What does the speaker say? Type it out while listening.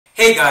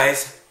Hey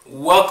guys,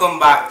 welcome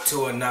back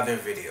to another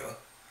video.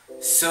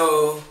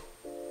 So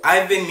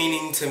I've been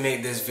meaning to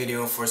make this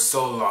video for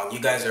so long.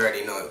 You guys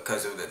already know it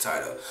because of the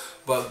title,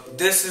 but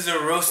this is a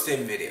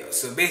roasting video.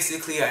 So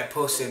basically I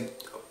posted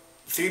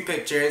 3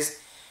 pictures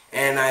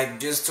and I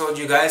just told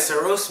you guys to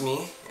roast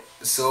me,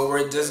 so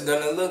we're just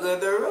gonna look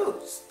at the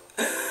roast.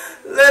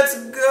 Let's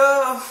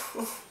go.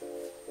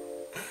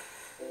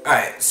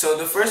 Alright, so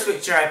the first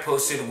picture I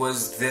posted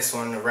was this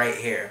one right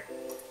here.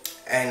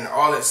 And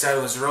all it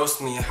said was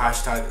roast me,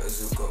 hashtag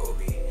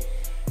azuka.obi.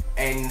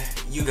 And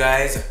you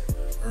guys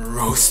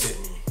roasted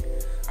me.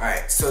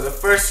 Alright, so the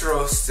first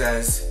roast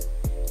says,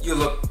 you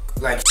look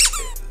like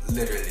shit,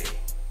 literally.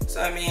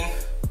 So I mean,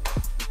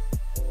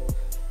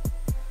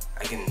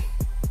 I can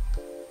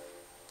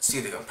see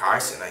the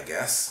comparison, I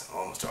guess. I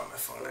almost dropped my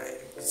phone. I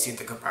can see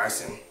the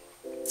comparison.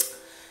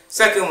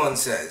 Second one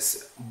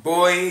says,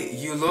 boy,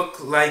 you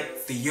look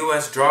like the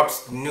US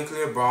drops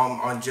nuclear bomb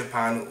on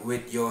Japan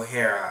with your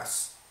hair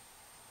ass.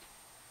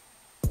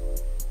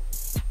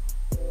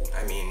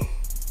 I mean,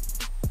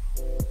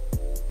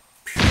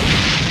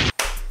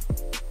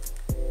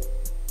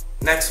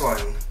 next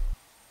one.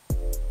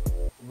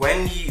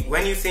 When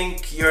you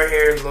think your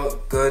hair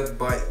look good,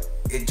 but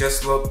it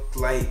just looked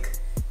like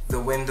the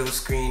window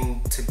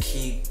screen to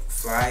keep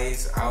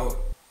flies out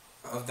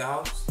of the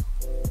house.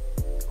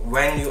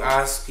 When you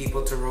ask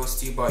people to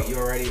roast you, but you're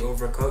already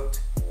overcooked.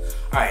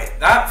 Alright,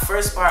 that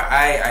first part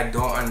I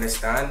don't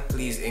understand.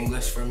 Please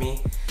English for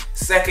me.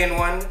 Second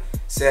one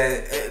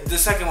said, the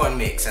second one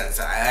makes sense.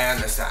 I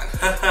understand.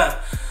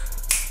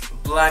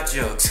 Black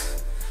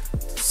jokes.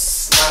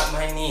 Slap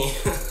my knee.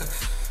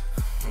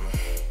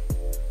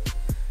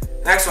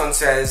 Next one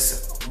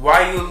says,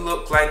 why you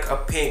look like a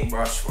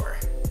paintbrush for?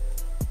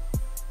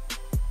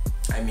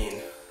 I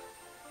mean,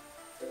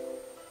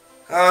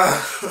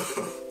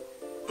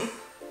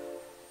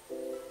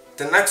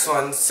 the next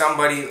one,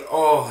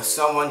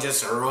 someone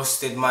just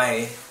roasted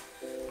my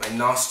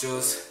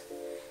nostrils.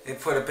 They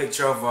put a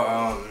picture of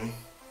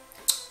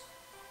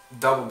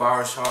double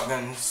barrel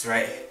shotguns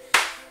right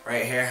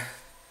here.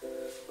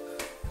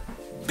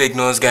 Big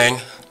nose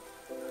gang.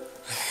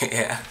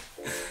 Yeah.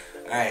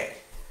 Alright.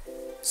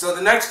 So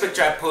the next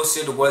picture I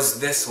posted was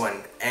this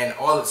one, and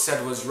all it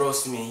said was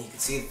roast me. You can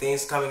see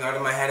things coming out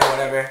of my head or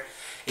whatever.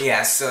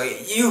 Yeah, so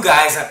you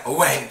guys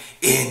went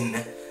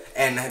in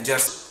and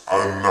just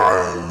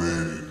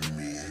annihilated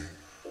me.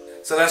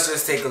 So let's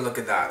just take a look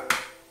at that.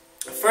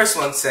 The first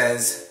one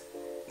says,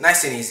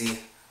 nice and easy,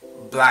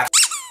 black.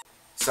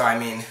 So I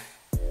mean,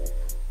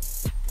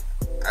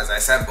 as I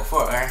said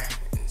before,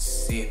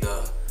 see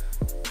the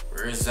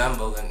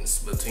resemblance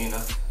between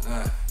us.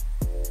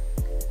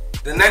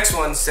 The next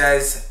one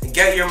says,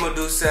 get your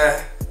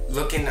Medusa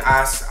looking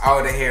ass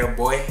out of here,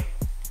 boy.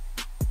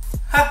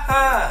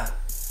 Haha!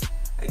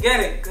 I get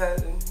it,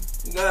 cause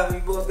we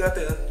both got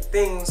the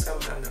things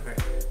coming out of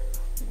it.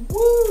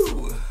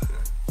 Woo!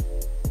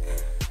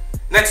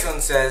 Next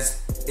one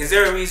says, is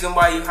there a reason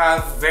why you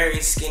have very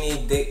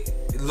skinny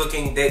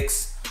looking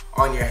dicks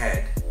on your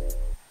head?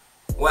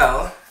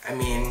 Well, I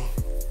mean,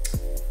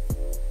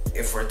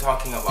 if we're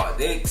talking about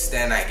dicks,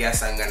 then I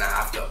guess I'm gonna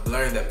have to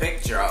blur the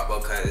picture out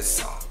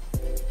because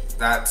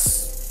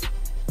that's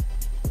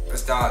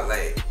not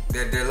like,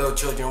 they're little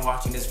children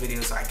watching this video,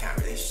 so I can't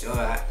really show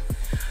that.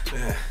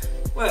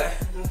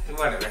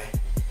 Whatever.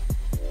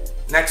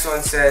 Next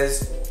one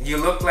says, you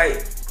look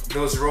like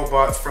those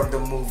robots from the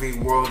movie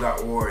World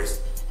at Wars.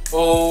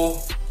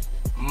 Oh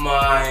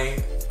my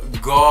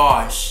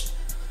gosh.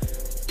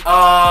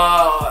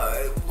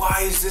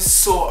 Why is this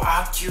so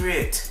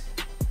accurate?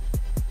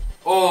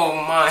 Oh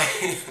my.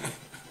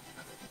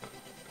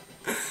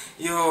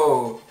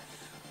 Yo.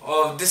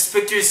 Oh, this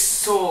picture is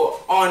so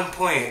on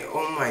point.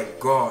 Oh my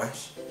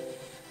gosh.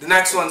 The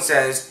next one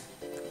says,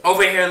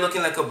 over here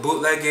looking like a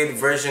bootlegged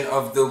version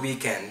of The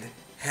Weeknd.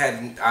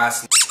 Head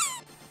ass.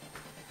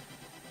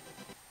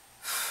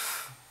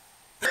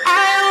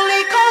 I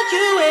only called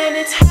you when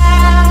it's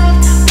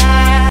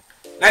hot.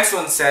 Next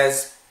one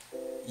says,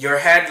 your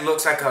head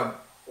looks like a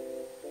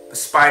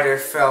spider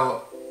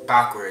fell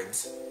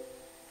backwards.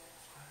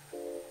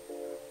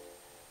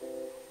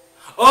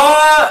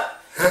 Oh!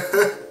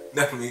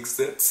 That makes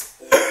sense.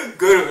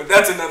 Good one.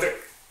 That's another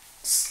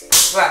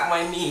slap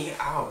my knee.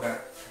 Ow,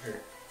 that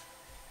hurt.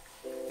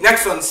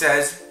 Next one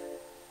says,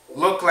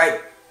 look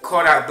like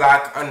Kodak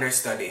Black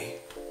understudy.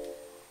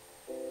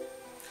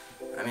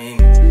 I mean,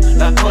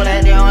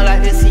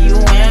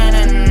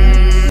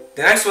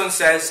 the next one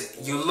says,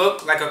 you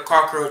look like a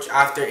cockroach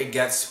after it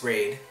gets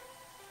sprayed.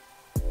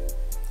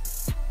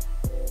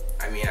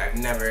 I mean,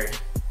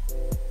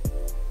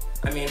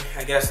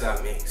 I guess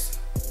that makes.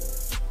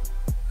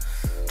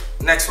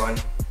 Next one.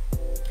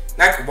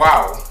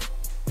 Wow.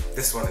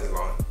 This one is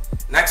long.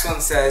 Next one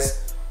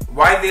says,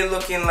 why they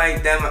looking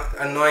like them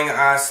annoying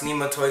ass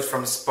nematoids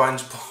from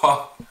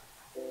SpongeBob?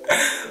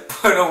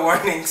 Put a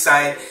warning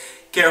sign.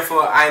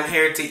 Careful, I'm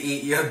here to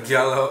eat your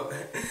jello.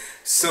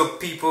 So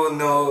people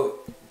know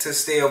to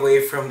stay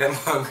away from them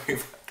hungry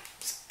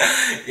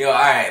buggers. Yo,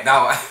 alright,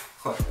 that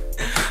one.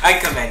 I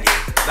commend you.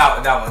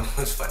 That one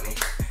was funny.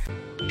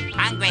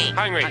 Hungry.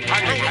 Hungry.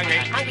 Hungry. Hungry.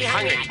 Hungry.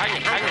 Hungry.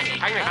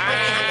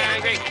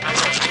 Hungry.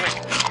 Hungry.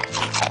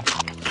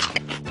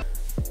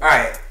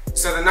 Alright,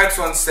 so the next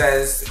one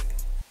says,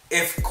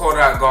 if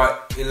Kodak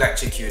got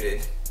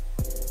electrocuted.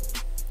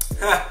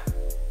 Ha.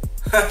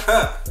 Ha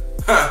ha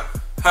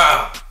ha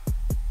ha.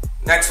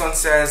 Next one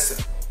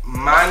says,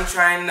 man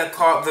trying to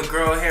cop the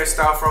girl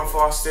hairstyle from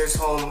Foster's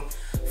home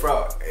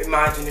for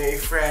imaginary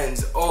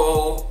friends.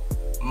 Oh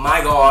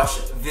my gosh,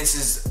 this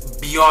is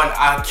beyond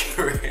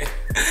accurate.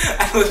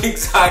 I look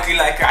exactly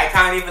like her. I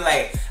can't even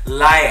like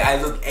lie. I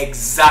look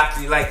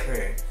exactly like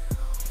her.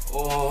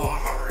 Oh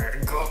my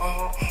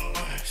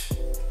gosh.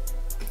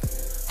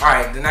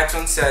 Alright, the next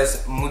one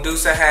says,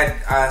 Medusa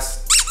head ass.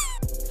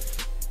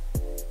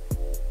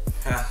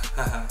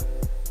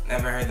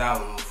 Never heard that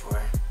one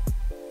before.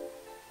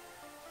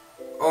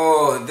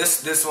 Oh,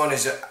 this one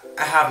is just,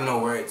 I have no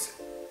words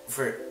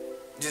for it.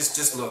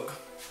 Just look.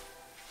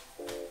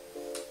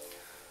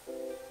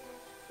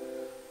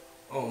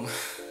 Oh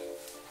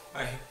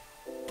my.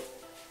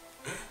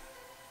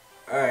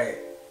 Alright.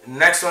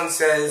 Next one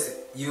says,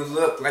 you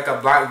look like a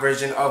black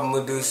version of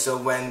Medusa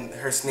when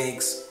her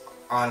snake's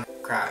on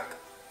crack.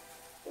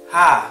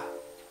 Ha.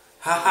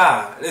 Ha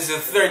ha. This is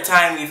the third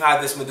time we've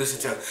had this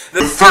Medusa joke.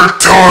 The third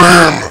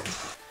time!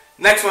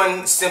 Next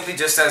one simply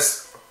just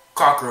says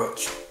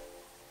cockroach.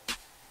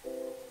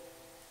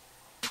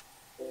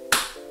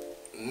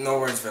 No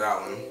words for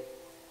that one.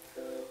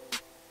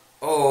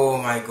 Oh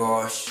my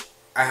gosh.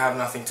 I have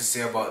nothing to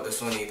say about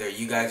this one either.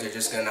 You guys are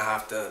just gonna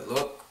have to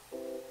look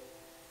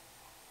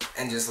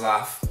and just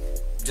laugh.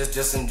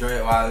 Just enjoy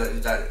it while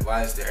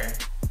it's there.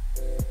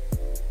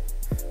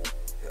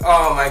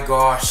 Oh my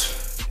gosh.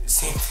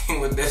 Same thing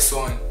with this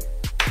one.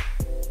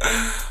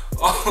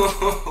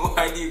 Oh,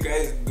 why do you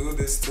guys do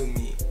this to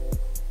me?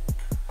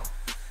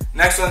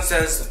 Next one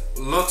says,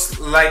 looks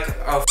like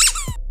a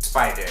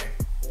spider.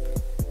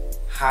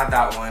 Had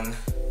that one.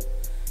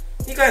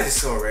 You guys are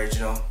so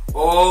original.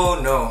 Oh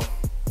no.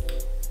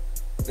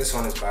 This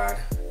one is bad.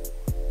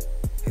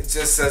 It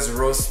just says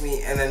roast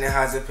me and then it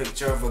has a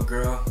picture of a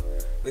girl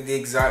with the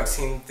exact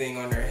same thing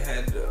on her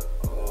head.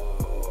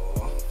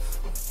 Oh.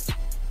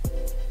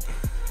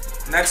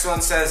 Next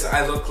one says,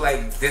 I look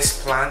like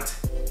this plant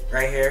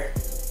right here.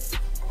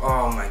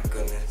 Oh my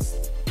goodness.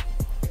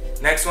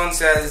 Next one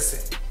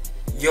says,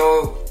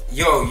 yo,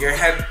 your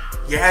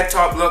head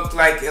top looked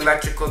like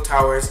electrical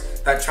towers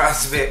that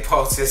transmit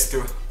pulses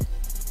through.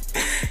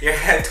 Your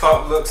head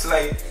top looks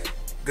like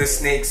the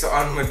snakes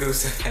on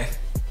Medusa's head.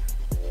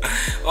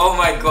 Oh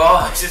my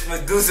gosh, this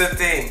Medusa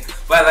thing.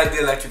 But I like the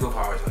electrical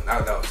powers one.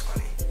 That was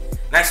funny.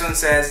 Next one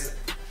says,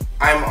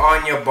 I'm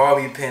on your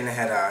bobby pin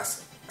head ass.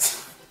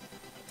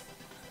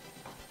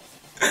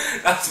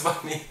 That's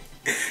funny.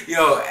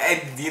 Yo,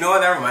 and you know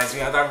what that reminds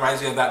me of? That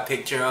reminds me of that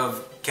picture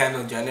of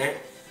Kendall Jenner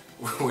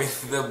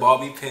with the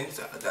bobby pins.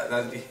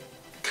 That'd be...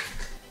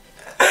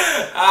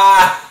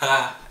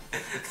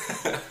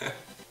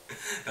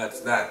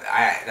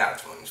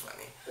 That one's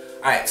funny.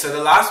 Alright, so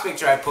the last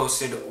picture I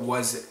posted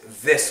was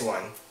this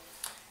one.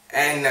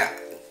 And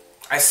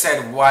I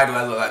said, why do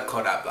I look like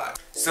Kodak Black?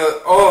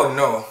 So, oh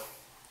no.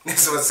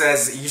 This one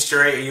says, you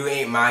sure you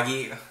ain't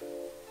Maggie?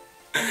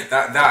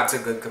 That's a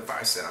good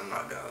comparison, I'm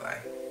not gonna lie.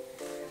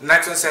 The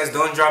next one says,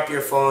 don't drop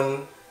your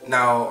phone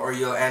now or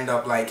you'll end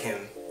up like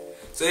him.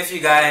 So if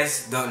you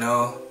guys don't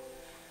know,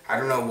 I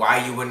don't know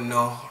why you wouldn't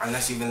know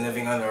unless you've been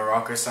living under a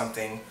rock or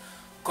something.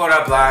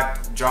 Kodak Black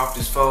dropped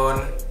his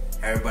phone.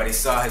 Everybody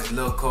saw his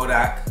little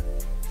Kodak.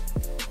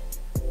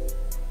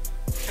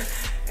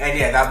 And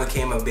yeah, that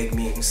became a big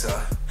meme, so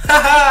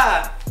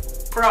haha!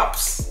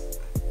 Props.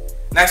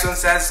 Next one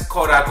says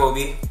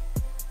𝐏𝐥𝐞𝐚𝐬𝐿.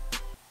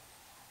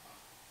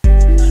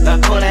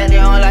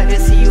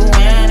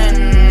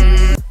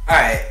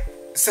 Alright,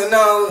 so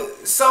now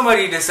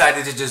somebody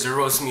decided to just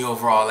roast me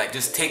overall, like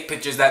just take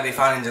pictures that they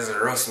found and just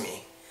roast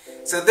me.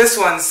 So this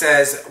one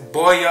says,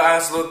 boy, your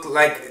ass look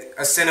like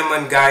a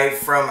cinnamon guy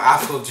from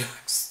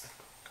Applejack's.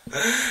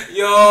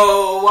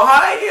 Yo,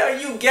 why are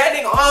you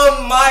getting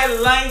on my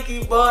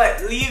lanky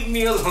butt? Leave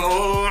me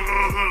alone.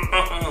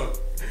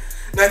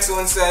 Next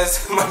one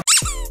says, my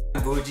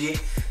bougie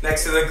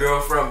next to the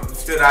girl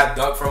to that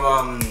duck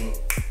from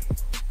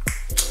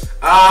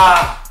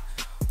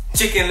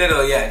Chicken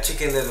Little, yeah,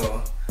 Chicken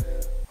Little.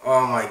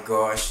 Oh my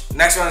gosh.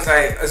 Next one's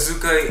like,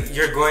 Azuka,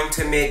 you're going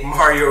to make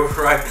Mario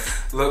Run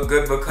look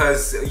good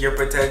because your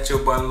potential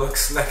bun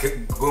looks like a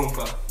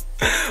Goomba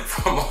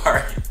from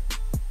Mario.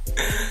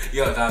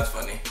 Yo, that's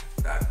funny.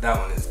 That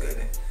one is good.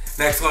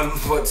 Next one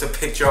puts a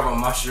picture of a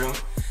mushroom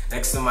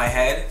next to my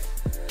head.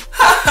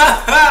 Ha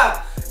ha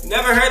ha!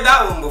 Never heard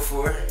that one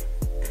before.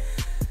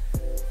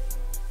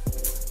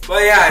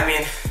 But yeah, I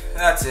mean,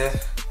 that's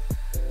it.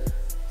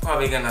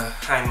 Probably gonna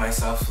hang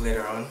myself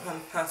later on.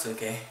 That's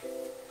okay.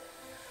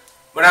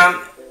 But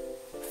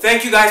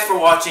thank you guys for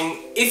watching.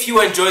 If you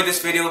enjoyed this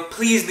video,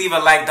 please leave a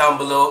like down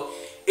below.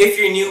 If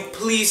you're new,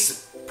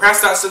 please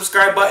press that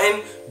subscribe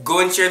button. Go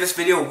and share this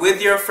video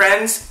with your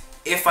friends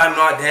if I'm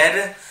not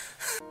dead.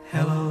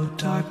 Hello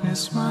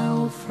darkness, my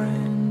old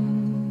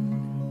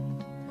friend.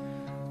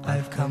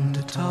 I've come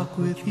to talk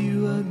with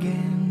you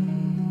again.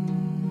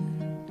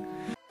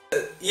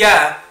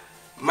 Yeah,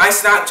 my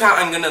Snapchat,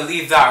 I'm gonna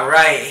leave that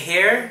right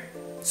here,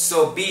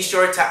 so be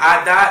sure to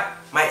add that.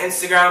 My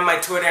Instagram, my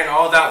Twitter, and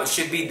all that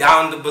should be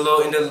down below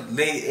in the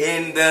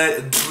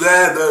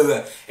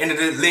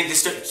link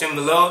description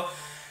below.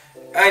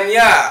 And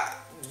yeah,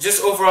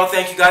 just overall,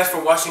 thank you guys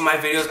for watching my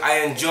videos.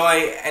 I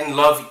enjoy and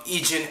love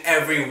each and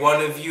every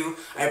one of you.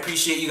 I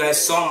appreciate you guys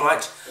so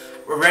much.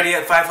 We're ready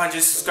at 500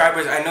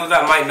 subscribers. I know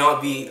that might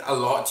not be a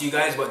lot to you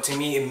guys, but to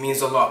me it means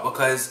a lot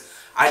because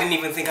I didn't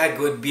even think I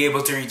would be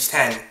able to reach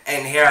 10.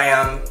 And here I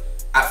am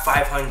at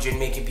 500,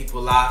 making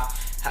people laugh,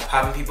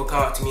 having people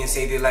come up to me and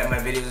say they like my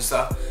videos and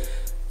stuff.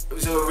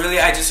 So really,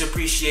 I just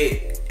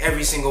appreciate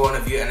every single one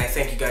of you, and I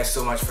thank you guys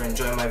so much for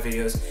enjoying my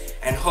videos,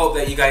 and hope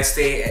that you guys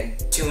stay and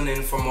tune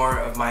in for more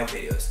of my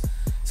videos.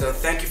 So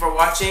thank you for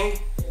watching,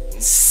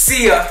 and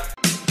see ya!